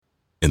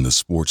In the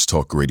sports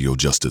talk radio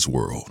justice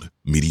world,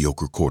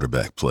 mediocre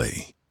quarterback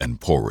play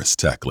and porous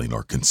tackling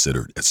are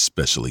considered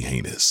especially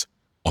heinous.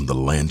 On the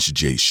Lance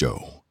J.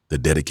 Show, the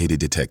dedicated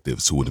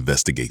detectives who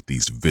investigate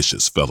these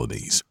vicious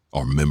felonies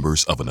are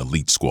members of an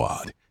elite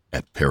squad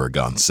at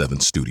Paragon 7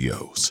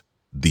 Studios.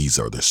 These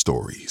are their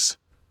stories.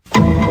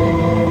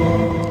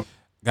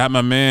 Got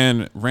my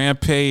man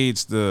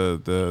Rampage,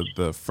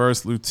 the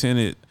first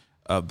lieutenant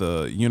of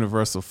the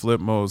Universal Flip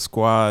Mode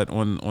Squad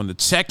on the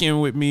check-in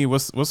with me.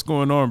 What's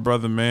going on,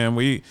 brother, man?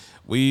 We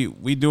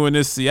doing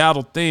this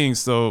Seattle thing,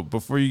 so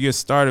before you get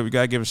started, we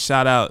gotta give a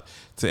shout out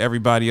to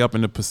everybody up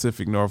in the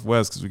Pacific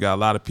Northwest because we got a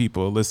lot of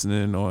people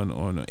listening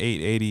on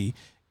 880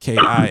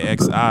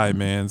 KIXI,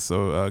 man.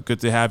 So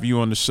good to have you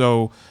on the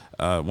show.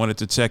 Wanted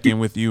to check in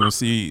with you and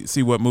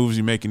see what moves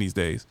you're making these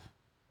days.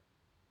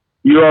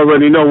 You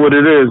already know what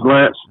it is,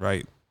 Lance.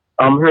 Right.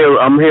 I'm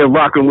here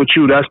rocking with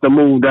you. That's the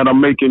move that I'm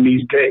making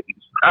these days.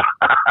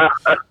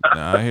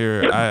 Nah, I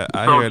hear so that.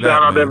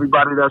 Shout out to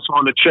everybody that's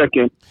on the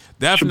check-in.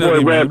 Definitely, it's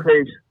your boy man.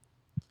 Rampage.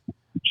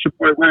 It's your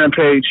boy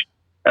Rampage.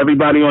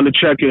 Everybody on the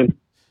check-in.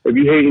 If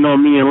you hating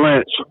on me and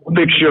Lance,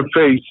 fix your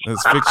face.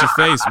 Let's fix your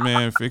face,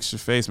 man. Fix your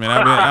face, man.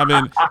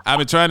 I've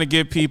been trying to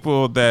get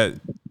people that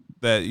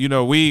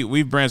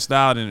we've branched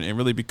out and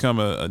really become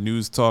a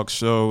news talk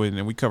show,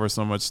 and we cover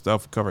so much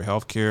stuff. We cover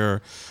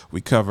healthcare,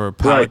 we cover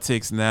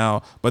politics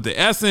now. But the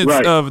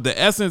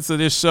essence of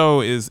this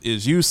show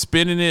is you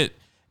spinning it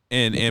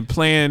and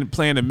playing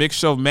the mix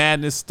show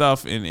madness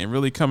stuff and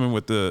really coming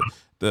with the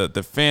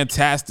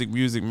fantastic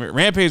music.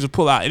 Rampage will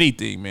pull out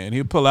anything, man.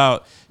 He'll pull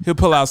out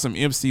some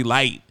MC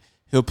Light.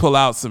 He'll pull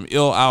out some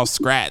Ill Al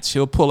Scratch.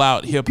 He'll pull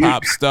out hip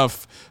hop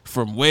stuff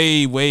from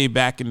way, way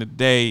back in the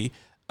day.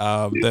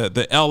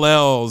 The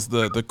LLs,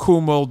 the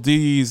Kumo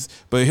D's,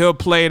 but he'll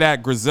play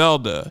that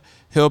Griselda.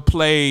 He'll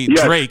play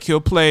Drake.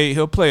 He'll play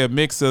a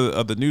mix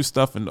of the new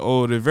stuff and the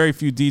old. There are very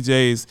few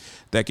DJs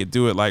that could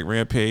do it like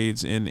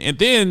Rampage. And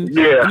then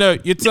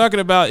you're talking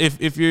about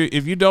if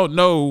you don't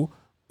know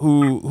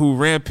who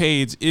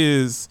Rampage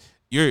is,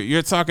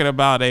 you're talking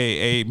about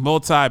a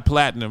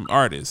multi-platinum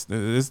artist.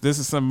 This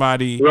is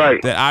somebody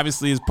that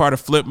obviously is part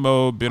of Flip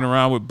Mode, been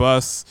around with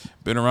Bus,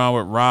 been around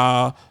with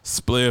Ra,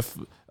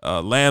 Spliff,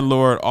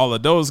 Landlord, all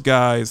of those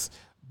guys.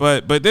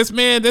 But this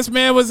man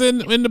was in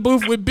the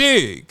booth with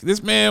Big.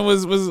 This man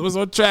was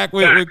on track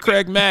with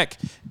Craig Mack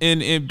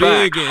and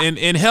Big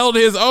and held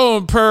his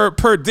own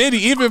per Diddy.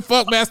 Even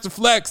Funkmaster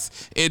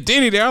Flex and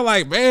Diddy, they're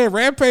like, man,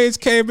 Rampage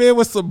came in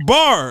with some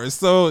bars.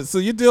 So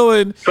you're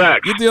dealing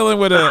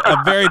with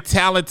a very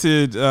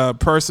talented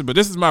person. But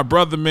this is my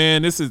brother,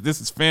 man. This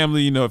is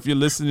family. You know, if you're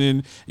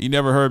listening, you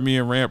never heard me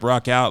and Ramp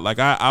rock out. Like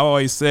I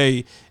always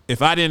say,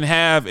 if I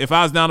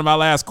was down to my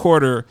last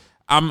quarter,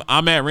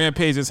 I'm at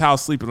Rampage's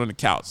house sleeping on the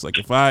couch. Like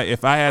if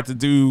I had to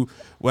do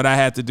what I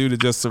had to do to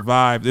just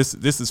survive, this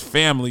is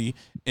family,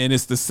 and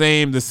it's the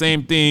same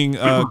thing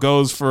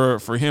goes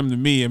for him to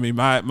me. I mean,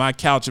 my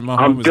couch and my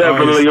home is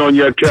definitely on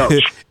your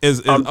couch.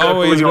 is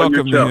always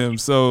welcome to him.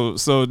 So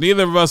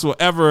neither of us will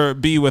ever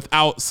be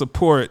without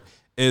support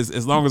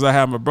as long as I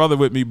have my brother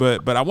with me.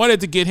 But I wanted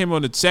to get him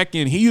on the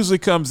check-in. He usually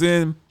comes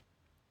in.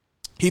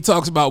 He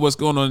talks about what's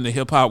going on in the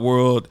hip hop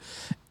world,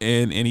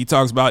 and he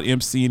talks about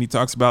MC, and he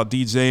talks about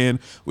DJing.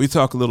 We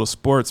talk a little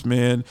sports,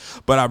 man.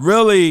 But I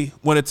really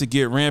wanted to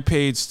get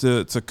Rampage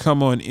to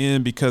come on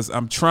in because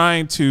I'm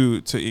trying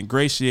to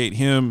ingratiate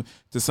him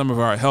to some of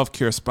our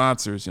healthcare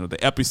sponsors. You know, the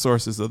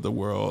Episources of the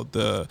world,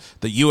 the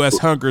U.S.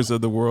 Hungers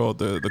of the world,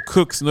 the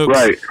Cook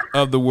Snooks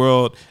of the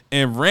world,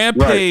 and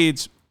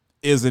Rampage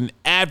is an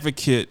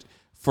advocate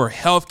for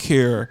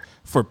healthcare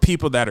for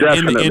people that are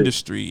in the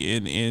industry.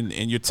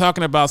 And you're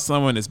talking about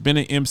someone that's been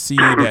an MC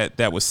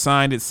that was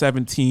signed at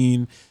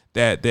 17,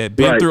 that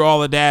been through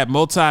all of that,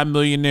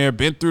 multi-millionaire,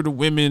 been through the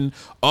women,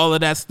 all of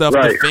that stuff,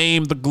 the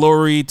fame, the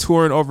glory,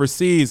 touring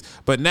overseas.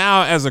 But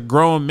now as a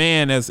grown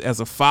man, as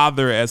a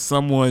father, as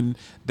someone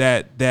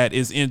that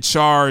is in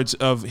charge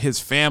of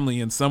his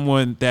family and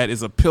someone that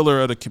is a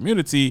pillar of the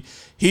community,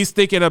 he's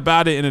thinking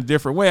about it in a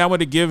different way. I want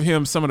to give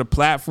him some of the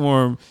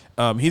platform.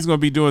 He's going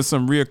to be doing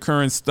some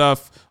reoccurring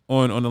stuff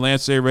on the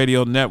Lance J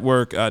Radio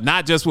Network,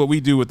 not just what we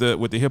do with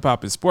the hip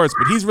hop and sports,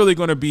 but he's really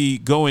going to be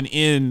going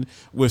in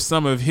with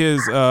some of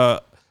his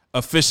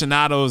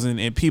aficionados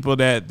and people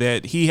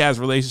that he has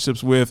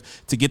relationships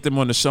with to get them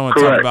on the show and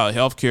talk about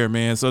healthcare,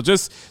 man. So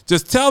just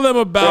tell them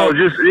about.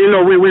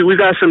 We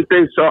got some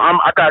things. So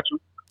I got you.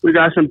 We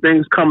got some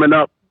things coming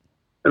up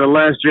in the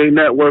Lance J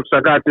Network. So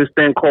I got this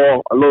thing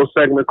called a little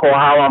segment called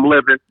How I'm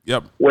Living.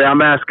 Yep. Where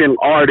I'm asking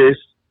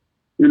artists,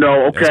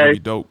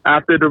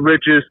 after the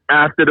riches,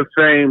 after the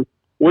fame,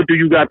 what do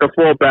you got to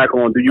fall back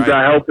on? Do you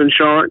got health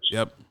insurance?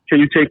 Yep. Can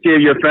you take care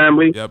of your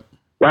family? Yep.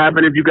 What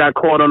happened if you got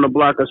caught on the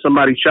block or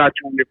somebody shot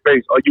you in your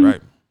face? Are you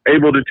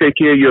able to take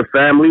care of your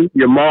family,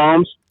 your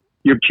moms,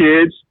 your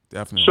kids?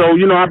 Definitely. So,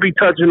 I'll be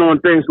touching on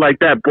things like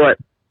that, but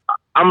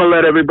I'm going to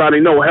let everybody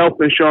know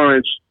health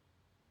insurance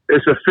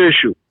is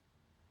official.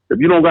 If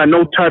you don't got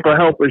no type of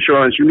health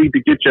insurance, you need to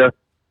get your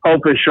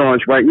health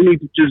insurance right. You need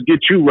to just get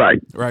you right.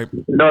 Right.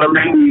 You know what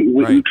I mean?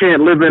 We Right.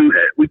 can't live in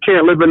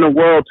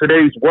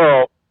today's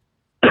world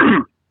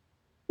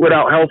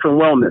without health and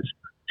wellness.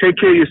 Take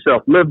care of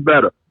yourself. Live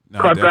better. No,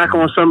 Cut back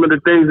definitely. on some of the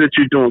things that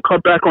you're doing.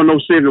 Cut back on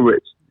those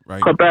cigarettes.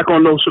 Right. Cut back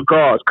on those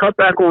cigars. Cut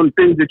back on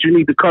things that you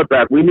need to cut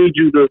back. We need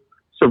you to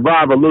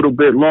survive a little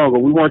bit longer.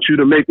 We want you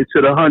to make it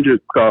to the 100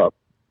 club.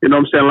 You know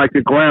what I'm saying? Like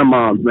your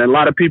grandmoms, man. A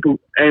lot of people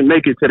ain't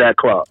make it to that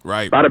club.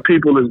 Right. A lot of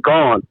people is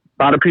gone.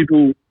 A lot of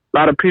people,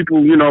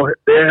 you know,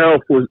 their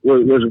health was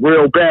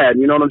real bad.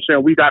 You know what I'm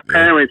saying? We got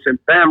parents and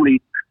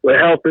family with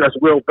health that's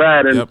real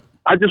bad. And Yep.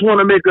 I just want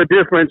to make a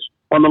difference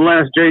on the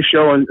Lance J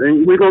Show, and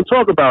we're going to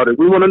talk about it.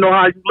 We want to know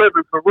how you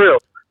living for real.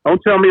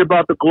 Don't tell me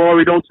about the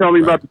glory. Don't tell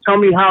me tell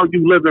me how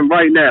you living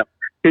right now.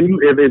 Can you,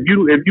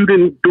 if you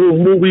didn't do a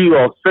movie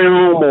or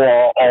film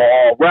or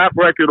a rap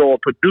record or a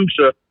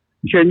producer,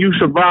 can you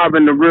survive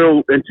in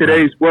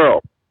today's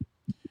world?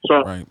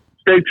 So Right.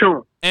 stay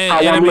tuned. And How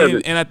I I'm mean,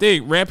 living. and I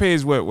think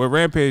Rampage, what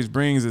Rampage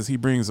brings is he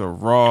brings a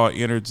raw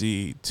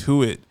energy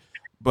to it.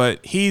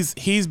 But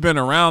he's been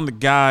around the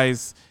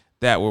guys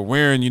that were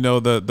wearing, you know,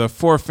 the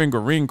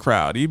 4-finger ring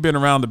crowd. He's been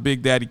around the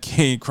Big Daddy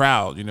Kane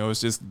crowd. You know,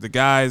 it's just the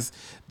guys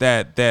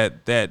that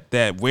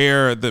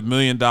wear the $1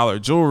 million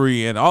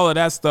jewelry, and all of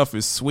that stuff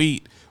is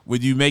sweet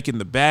with you making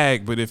the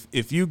bag. But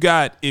if you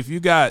got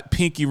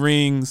pinky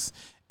rings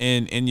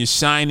and you're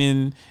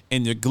shining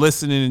and you're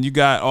glistening and you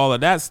got all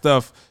of that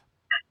stuff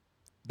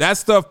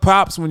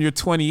pops when you're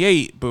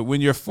 28, but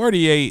when you're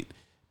 48,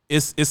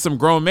 it's some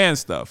grown man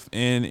stuff.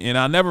 And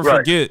I'll never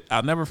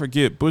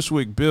forget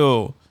Bushwick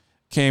Bill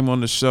came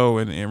on the show,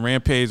 and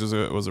Rampage was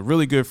a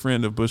really good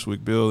friend of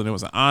Bushwick Bill, and it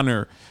was an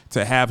honor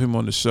to have him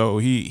on the show.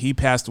 He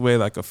passed away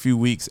like a few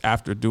weeks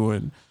after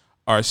doing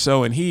our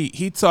show, and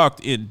he talked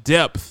in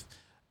depth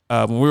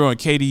when we were on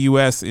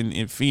KDUS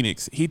in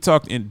Phoenix. He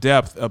talked in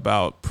depth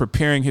about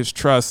preparing his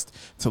trust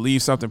to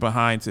leave something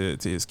behind to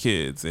his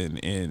kids, and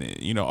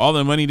you know, all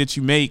the money that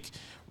you make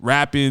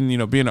rapping, you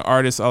know, being an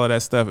artist, all of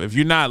that stuff. If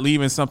you're not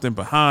leaving something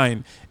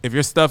behind, if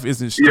your stuff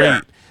isn't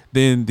straight,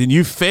 then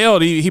you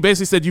failed. He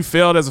basically said you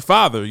failed as a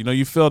father. You know,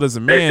 you failed as a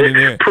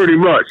man. Pretty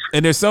much.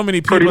 And there's so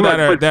many people that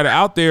are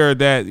out there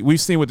that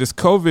we've seen with this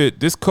COVID.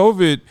 This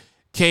COVID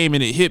came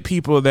and it hit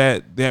people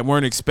that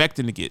weren't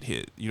expecting to get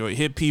hit. You know, it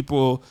hit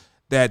people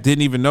that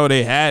didn't even know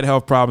they had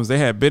health problems. They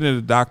had been to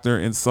the doctor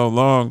in so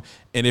long.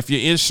 And if your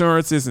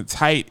insurance isn't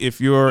tight, if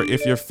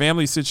your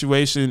family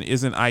situation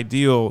isn't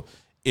ideal,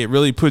 it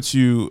really puts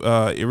you,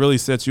 it really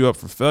sets you up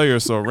for failure.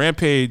 So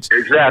Rampage,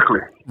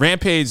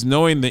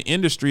 knowing the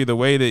industry the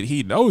way that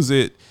he knows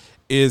it,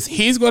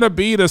 he's going to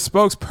be the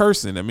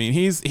spokesperson. I mean,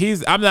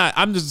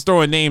 I'm just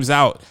throwing names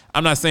out.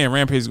 I'm not saying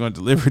Rampage is going to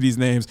deliver these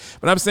names,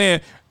 but I'm saying,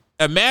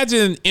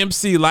 imagine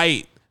MC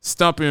Lyte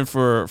stumping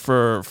for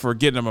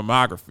getting a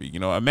mammography.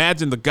 You know,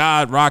 imagine the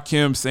God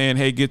Rakim saying,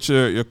 hey, get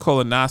your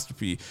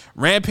colonoscopy.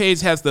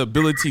 Rampage has the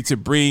ability to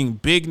bring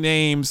big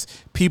names,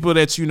 people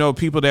that you know,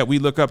 people that we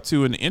look up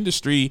to in the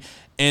industry,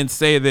 and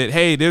say that,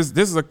 hey, this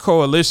is a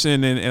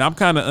coalition, and I'm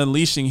kind of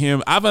unleashing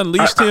him. I've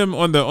unleashed him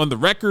on the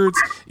records,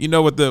 you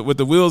know, with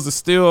the Wheels of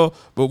Steel,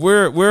 but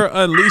we're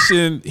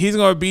unleashing. He's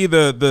going to be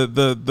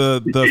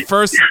the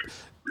first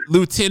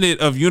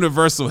lieutenant of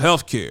universal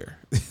healthcare.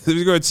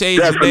 We're going to change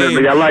the name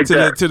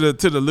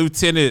to the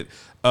lieutenant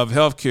of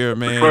healthcare,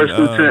 man.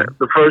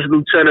 The first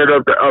lieutenant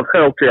of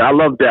healthcare. I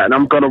love that, and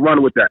I'm going to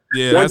run with that.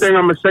 Yeah, one thing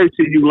I'm going to say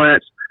to you,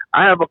 Lance,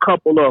 I have a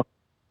couple of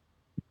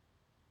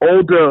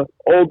older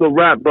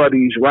rap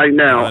buddies right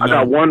now. I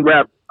got a one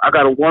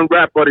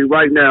rap buddy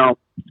right now.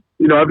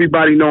 You know,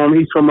 everybody know him.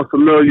 He's from a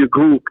familiar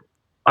group.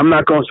 I'm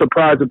not going to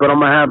surprise it, but I'm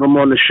going to have him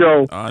on the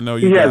show. I know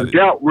he has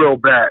gout real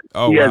bad.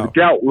 He has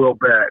gout real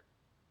bad.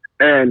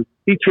 And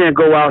he can't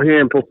go out here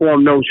and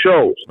perform no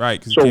shows.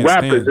 Right. So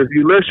rappers, if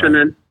you're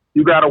listening,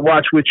 you got to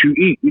watch what you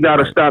eat. You got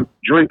to stop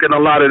drinking a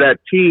lot of that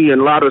tea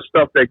and a lot of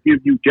stuff that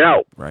gives you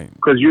gout. Right.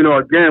 Because, you know,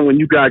 again, when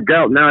you got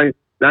gout, now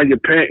you're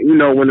pain. You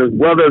know, when the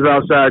weather's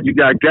outside, you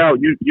got gout,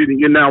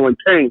 you're now in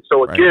pain.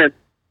 So again,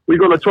 we're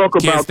going to talk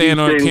about these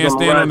things. Can't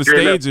stand on the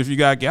stage if you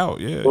got gout.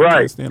 Yeah.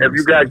 Right. If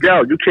you got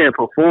gout, you can't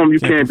perform.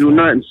 You can't do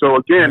nothing. So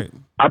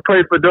again, I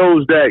pray for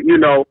those that, you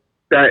know,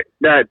 that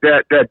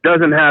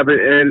doesn't have it,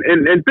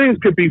 and things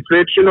could be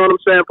fixed, you know what I'm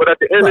saying? But at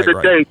the end of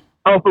the day,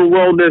 health and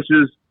wellness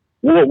is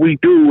what we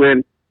do,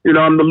 and you know,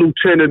 I'm the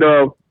lieutenant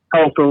of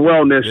health and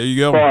wellness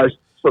as far as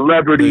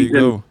celebrities,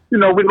 and you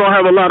know, we're gonna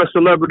have a lot of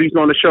celebrities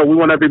on the show. We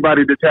want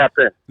everybody to tap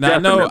in.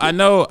 Now I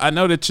know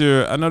that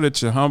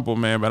you're humble,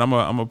 man, but I'm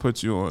gonna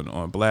put you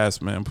on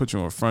blast, man. Put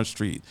you on Front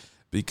Street,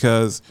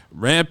 because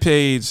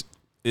Rampage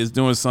is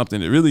doing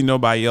something that really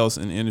nobody else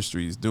in the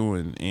industry is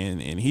doing,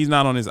 and he's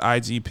not on his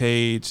IG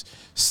page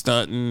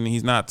stunting.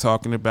 He's not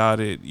talking about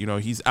it. You know,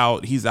 he's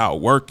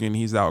out working,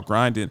 he's out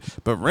grinding.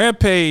 But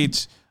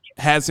Rampage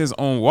has his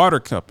own water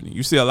company.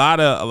 You see a lot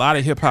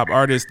of hip hop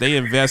artists, they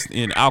invest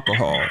in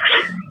alcohol,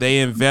 they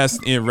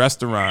invest in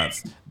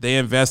restaurants, they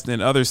invest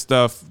in other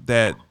stuff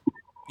that,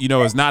 you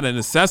know, is not a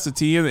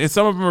necessity, and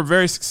some of them are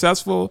very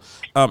successful.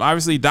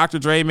 Obviously, Dr.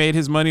 Dre made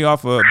his money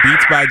off of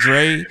Beats by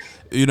Dre.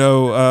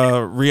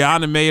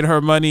 Rihanna made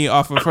her money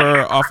off of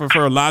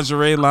her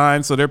lingerie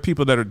line. So there are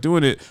people that are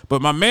doing it.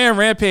 But my man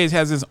Rampage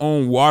has his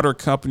own water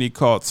company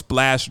called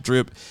Splash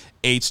Drip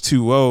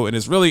H2O, and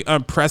it's really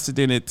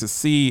unprecedented to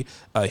see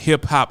a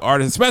hip hop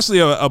artist, especially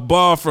a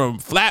ball from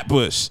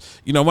Flatbush,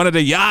 one of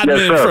the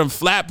yardmen from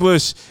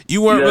Flatbush.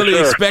 You weren't really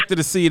expected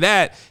to see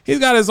that. He's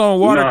got his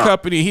own water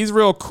company. He's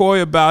real coy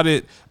about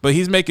it, but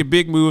he's making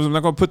big moves. I'm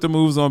not going to put the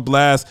moves on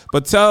blast,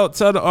 but tell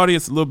the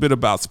audience a little bit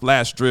about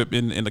Splash Drip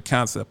and the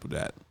concept of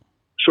that.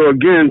 So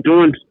again,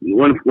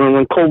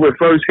 when COVID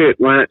first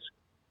hit, Lance,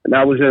 and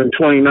that was in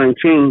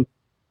 2019,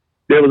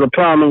 there was a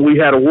problem. We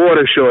had a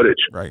water shortage.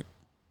 Right.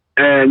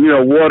 And,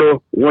 water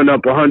went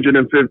up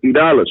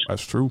 $150.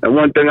 That's true. And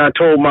one thing I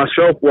told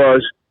myself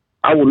was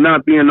I will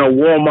not be in a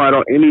Walmart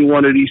or any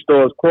one of these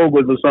stores,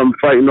 Kroger's or something,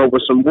 fighting over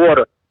some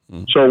water.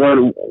 Mm. So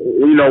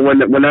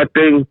when that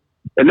thing,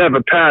 it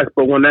never passed,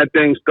 but when that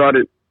thing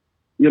started,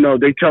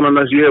 they telling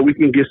us, we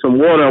can get some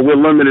water, and we're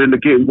limited to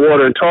getting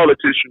water and toilet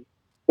tissue.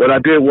 What I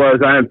did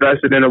was I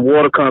invested in a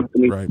water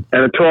company and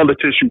a toilet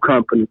tissue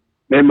company.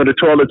 Name of the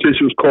toilet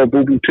tissue is called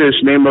Boo Boo Tish.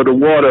 Name of the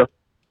water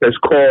is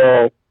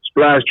called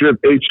Splash Drip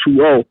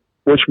H2O,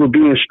 which will be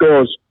in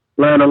stores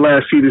land to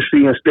land, sea to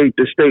sea, and state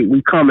to state.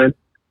 We coming,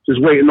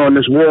 just waiting on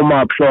this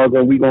Walmart plug,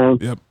 and we're gonna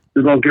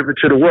give it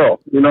to the world.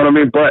 You know what I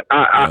mean? But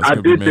I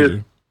did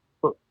this.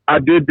 I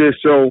did this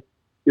so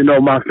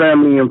my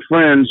family and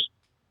friends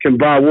can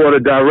buy water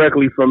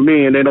directly from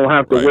me, and they don't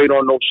have to wait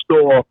on no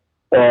store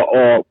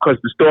or because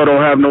the store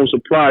don't have no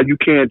supply. You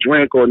can't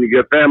drink, or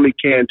your family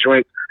can't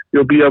drink.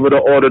 You'll be able to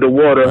order the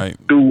water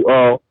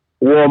through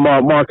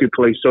Walmart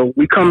Marketplace. So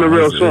we coming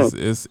real soon.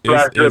 It's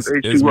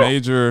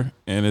major,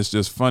 and it's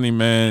just funny,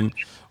 man.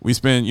 We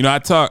spend, I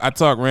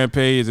talk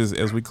Rampage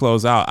as we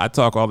close out. I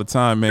talk all the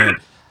time, man.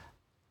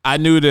 I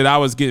knew that I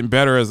was getting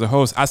better as a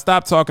host. I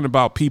stopped talking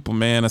about people,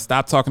 man. I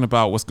stopped talking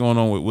about what's going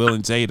on with Will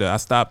and Jada. I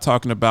stopped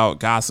talking about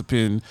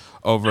gossiping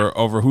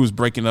over who's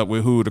breaking up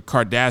with who, the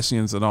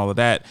Kardashians and all of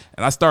that.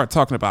 And I started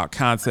talking about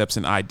concepts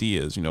and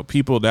ideas.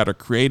 People that are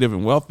creative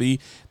and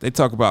wealthy, they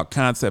talk about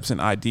concepts and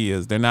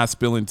ideas. They're not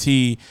spilling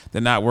tea.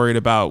 They're not worried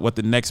about what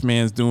the next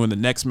man's doing, the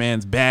next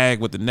man's bag,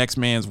 what the next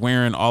man's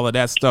wearing, all of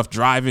that stuff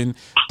driving.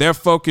 They're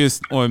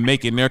focused on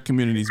making their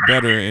communities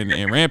better.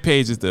 And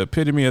Rampage is the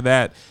epitome of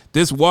that.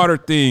 This water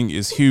thing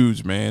is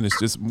huge, man. It's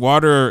just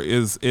water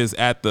is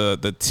at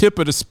the tip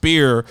of the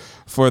spear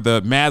for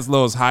the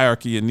Maslow's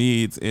hierarchy of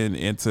needs,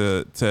 and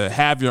to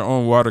have your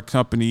own water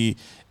company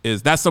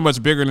that's so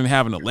much bigger than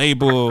having a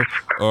label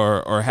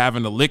or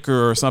having a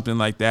liquor or something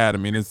like that. I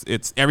mean,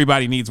 it's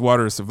everybody needs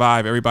water to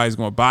survive. Everybody's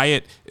going to buy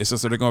it. It's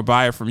just that they're going to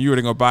buy it from you or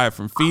they're going to buy it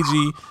from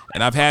Fiji.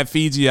 And I've had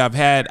Fiji. I've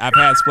had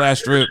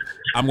Splash Drip.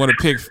 I'm going to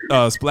pick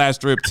Splash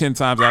Drip 10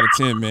 times out of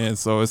 10, man.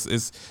 So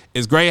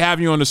it's great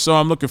having you on the show.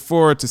 I'm looking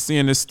forward to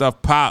seeing this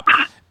stuff pop.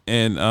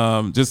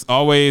 And just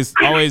always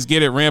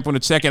get it, Ramp, on the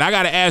check-in. I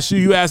got to ask you,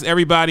 you ask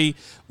everybody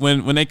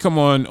when they come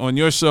on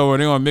your show or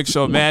they're on Mix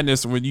Show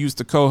Madness, and when you used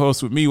to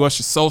co-host with me, what's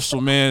your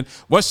social, man?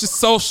 What's your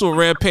social,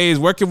 Rampage?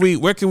 Where can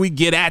we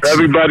get at you?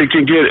 Everybody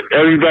can get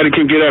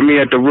at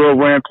me at The Real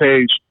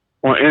Rampage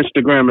on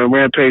Instagram, and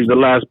Rampage the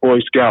Last Boy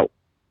Scout.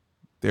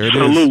 There it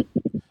Salute.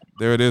 is.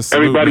 There it is.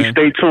 Salute, everybody, man.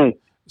 Stay tuned.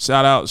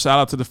 Shout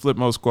out to the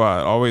Flipmo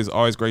Squad.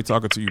 Always great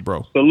talking to you,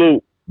 bro.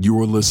 Salute. You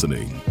are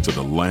listening to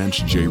the Lance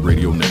J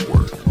Radio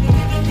Network.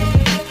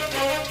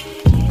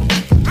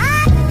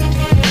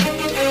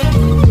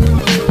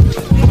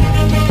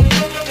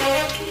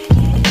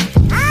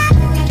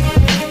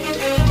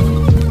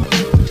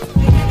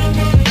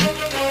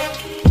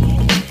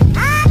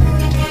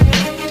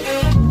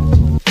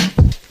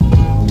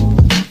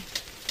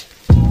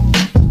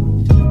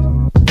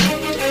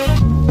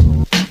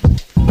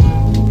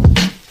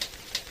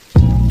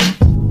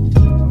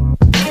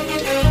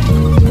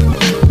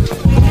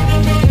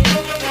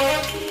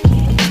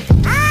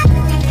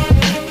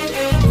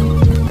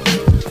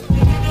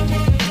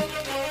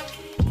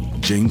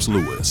 James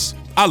Lewis.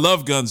 I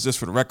love guns, just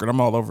for the record.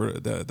 I'm all over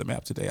the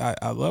map today.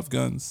 I love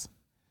guns.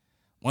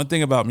 One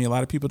thing about me, a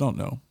lot of people don't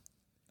know.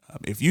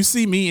 If you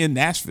see me in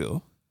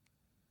Nashville,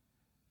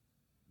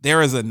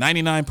 there is a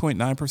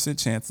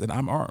 99.9% chance that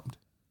I'm armed.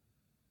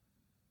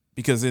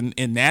 Because in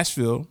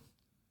Nashville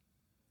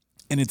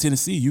and in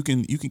Tennessee, you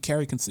can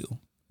carry conceal.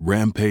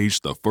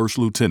 Rampage, the first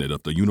lieutenant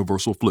of the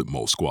Universal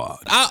Flipmo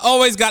Squad. I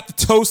always got the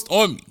toast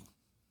on me.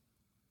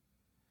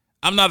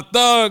 I'm not a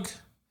thug.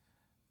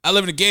 I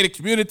live in a gated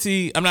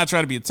community. I'm not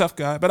trying to be a tough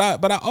guy, but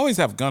I always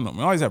have a gun on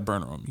me. I always have a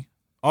burner on me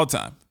all the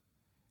time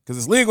because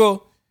it's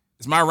legal.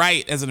 It's my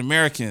right as an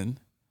American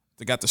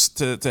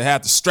to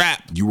have the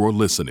strap. You are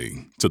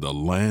listening to the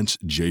Lance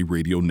J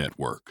Radio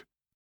Network.